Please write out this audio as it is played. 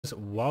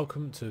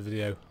Welcome to a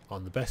video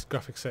on the best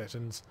graphic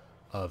sections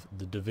of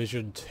the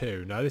Division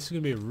 2. Now this is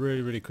going to be a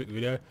really quick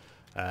video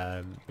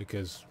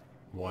because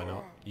why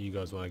not? You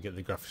guys want to get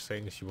the graphic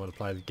settings, you want to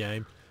play the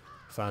game,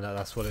 find out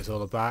that's what it's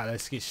all about.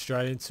 Let's get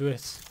straight into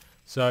it.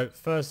 So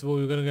first of all,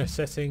 we're going to go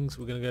settings,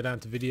 we're going to go down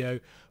to video,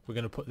 we're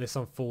going to put this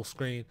on full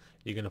screen.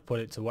 You're going to put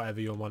it to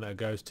whatever your monitor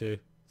goes to,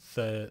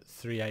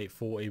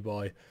 3840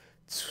 by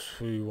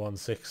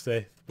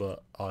 2160,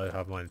 but I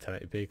have mine in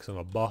 1080p because I'm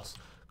a boss.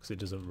 Because it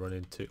doesn't run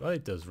into, well,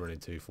 it does run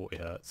into 40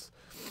 hertz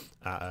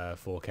at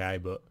 4K,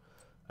 but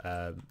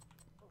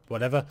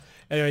whatever.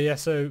 Anyway, yeah,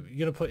 so you're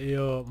going to put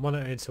your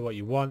monitor into what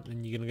you want,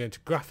 and you're going to go into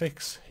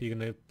graphics. You're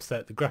going to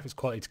set the graphics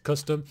quality to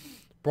custom,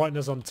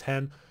 brightness on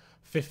 10,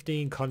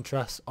 15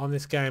 contrast. On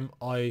this game,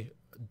 I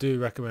do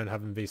recommend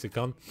having VSync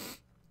on.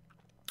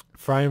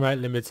 Frame rate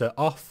limiter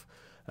off.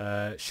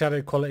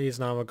 Shadow quality is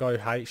now a guy who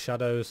hates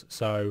shadows,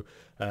 so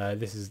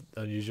this is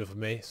unusual for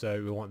me,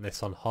 so we want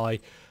this on high.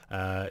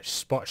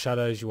 Spot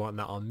shadows, you want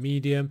that on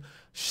medium.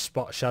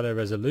 Spot shadow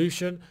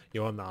resolution,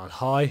 you want that on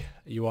high.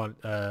 You want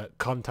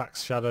contact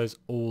shadows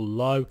all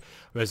low.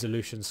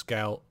 Resolution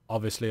scale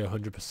obviously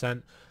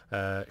 100%.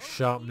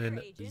 Sharpening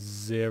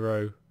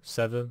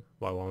 0.7,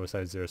 well, I want to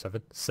say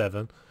 0.7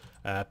 7.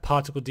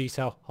 Particle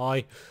detail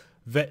high.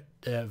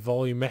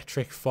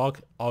 Volumetric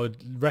fog, I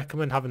would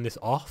recommend having this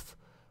off.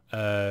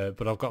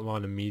 But I've got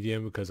mine in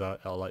medium because I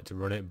like to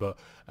run it, but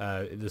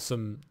there's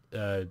some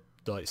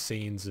like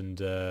scenes and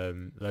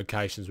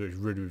locations which are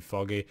really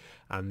foggy,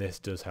 and this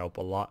does help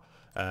a lot.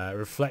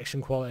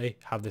 Reflection quality,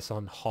 have this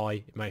on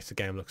high, it makes the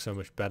game look so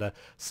much better.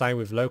 Same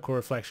with local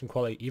reflection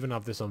quality, even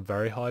have this on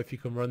very high if you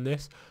can run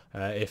this.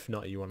 If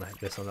not, you want to have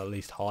this on at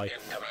least high.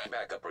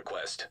 Backup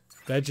request.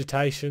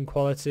 Vegetation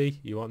quality,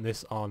 you want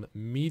this on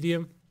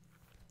medium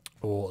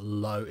or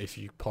low if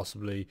you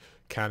possibly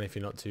can, if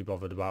you're not too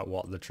bothered about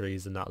what the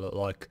trees and that look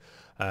like.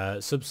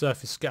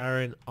 Subsurface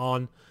scattering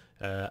on.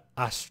 Oh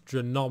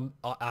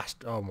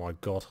my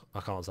god,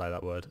 I can't say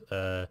that word.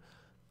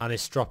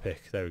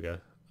 Anisotropic, there we go.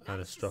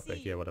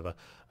 Anisotropic, yeah, whatever.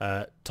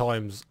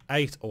 Times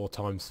 8 or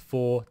times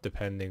 4,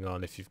 depending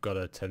on if you've got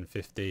a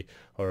 1050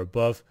 or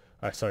above.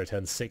 Sorry,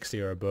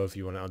 1060 or above,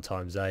 you want it on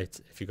times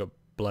 8. If you've got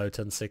below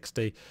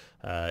 1060,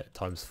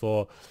 times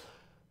 4.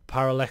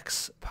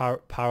 Parallax,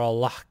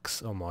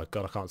 oh my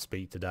god, I can't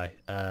speak today.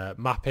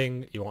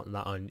 Mapping, you want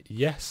that on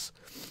yes.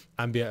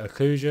 Ambient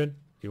occlusion,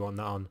 you want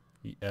that on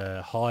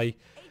high.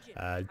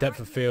 Depth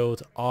of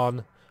field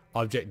on.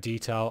 Object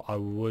detail, I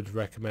would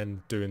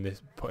recommend doing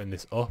this, putting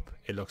this up.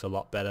 It looks a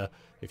lot better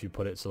if you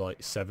put it to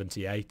like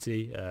 70,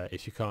 80.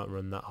 If you can't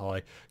run that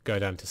high, go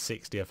down to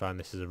 60. I found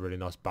this is a really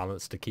nice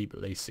balance to keep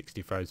at least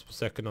 60 frames per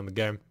second on the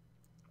game.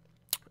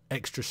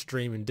 Extra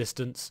streaming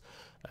distance,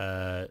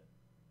 I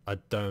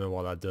don't know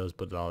what that does,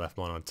 but I left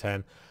mine on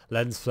 10.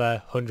 Lens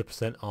flare,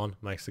 100% on,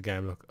 makes the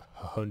game look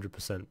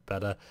 100%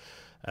 better.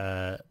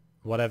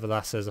 Whatever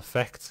that says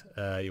effect,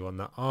 you want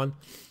that on.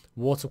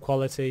 Water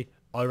quality,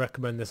 I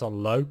recommend this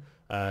on low,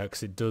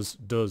 because it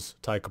does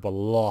take up a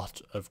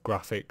lot of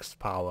graphics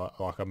power,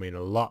 like I mean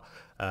a lot,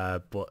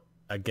 but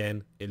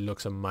again, it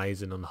looks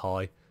amazing on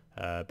high.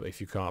 But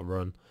if you can't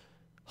run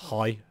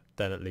high,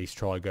 then at least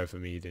try go for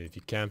medium if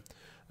you can.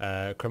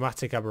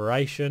 Chromatic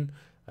aberration,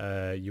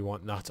 you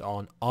want that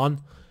on. Oh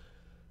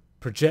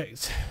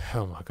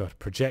my god,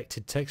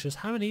 projected textures.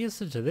 How many is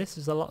there to this?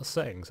 There's a lot of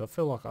settings. I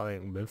feel like I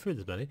haven't been through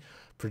this many.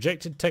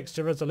 Projected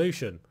texture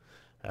resolution,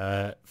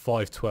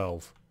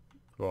 512.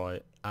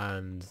 Right,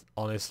 and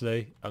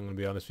honestly, I'm going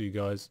to be honest with you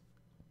guys,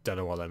 don't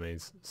know what that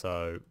means.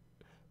 So,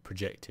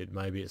 projected,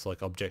 maybe it's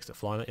like objects that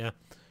flying at you.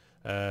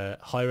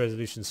 High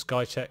resolution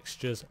sky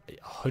textures,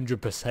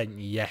 100%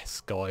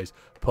 yes, guys.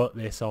 Put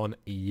this on,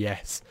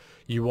 yes.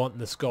 You want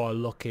the sky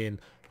looking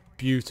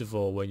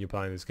beautiful when you're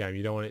playing this game.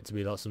 You don't want it to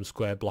be like some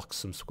square blocks,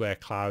 some square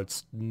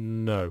clouds.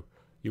 No,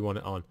 you want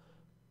it on,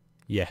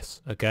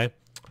 yes. Okay.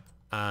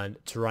 And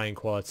terrain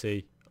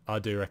quality, I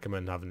do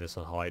recommend having this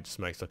on high. It just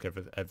makes like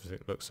everything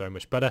look so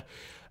much better.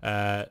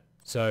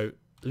 So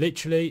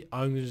literally,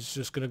 I'm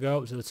just going to go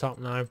up to the top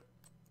now,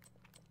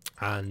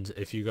 and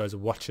if you guys are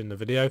watching the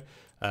video,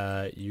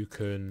 you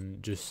can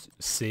just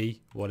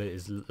see what it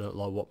is like,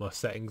 what my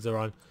settings are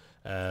on,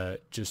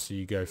 just so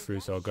you go through.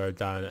 So I'll go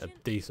down at a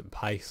decent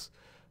pace,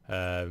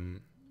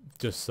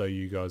 just so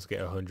you guys get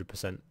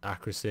 100%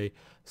 accuracy.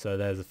 So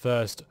there's the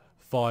first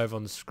 5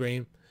 on the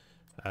screen.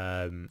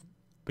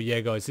 But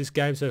yeah, guys, this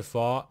game so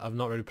far, I've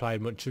not really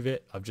played much of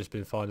it. I've just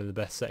been finding the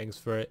best settings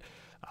for it.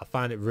 I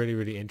found it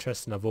really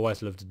interesting. I've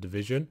always loved the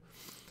Division,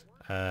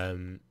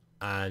 and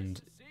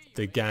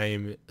the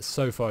game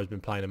so far has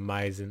been playing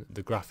amazing.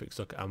 The graphics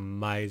look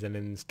amazing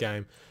in this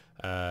game.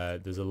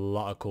 There's a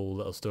lot of cool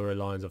little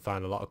storylines. I've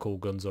found a lot of cool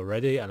guns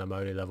already, and I'm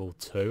only level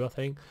 2, I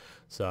think.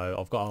 So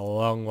I've got a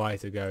long way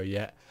to go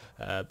yet,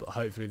 but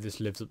hopefully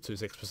this lives up to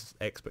its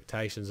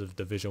expectations of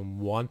Division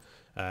 1.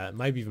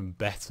 Maybe even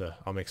better.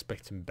 I'm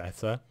expecting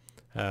better,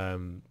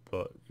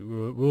 but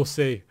we'll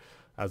see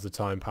as the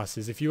time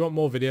passes. If you want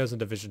more videos on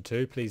Division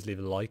 2, please leave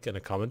a like and a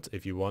comment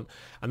if you want.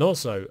 And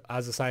also,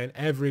 as I say in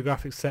every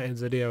graphics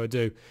settings video I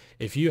do,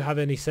 if you have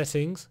any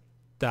settings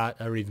that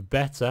are either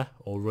better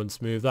or run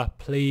smoother,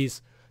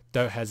 please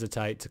don't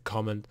hesitate to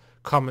comment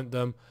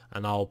them,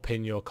 and I'll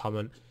pin your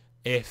comment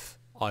if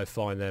I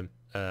find them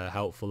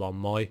helpful on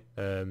my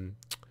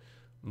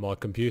my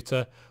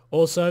computer.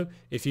 Also,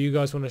 if you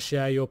guys want to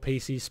share your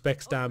PC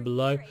specs down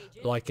below,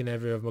 like in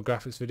every of my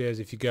graphics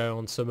videos, if you go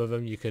on some of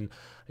them, you can,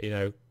 you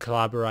know,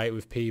 collaborate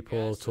with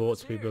people, talk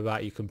to people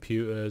about your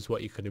computers,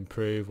 what you can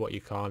improve, what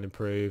you can't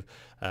improve,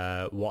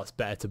 what's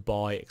better to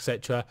buy,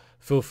 etc.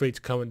 Feel free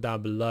to comment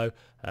down below.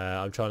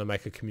 I'm trying to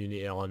make a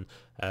community on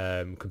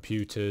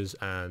computers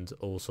and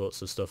all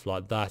sorts of stuff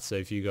like that, so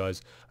if you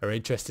guys are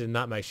interested in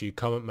that, make sure you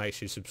comment, make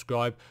sure you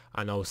subscribe,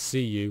 and I'll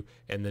see you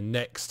in the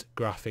next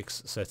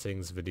graphics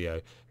settings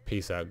video.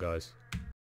 Peace out, guys.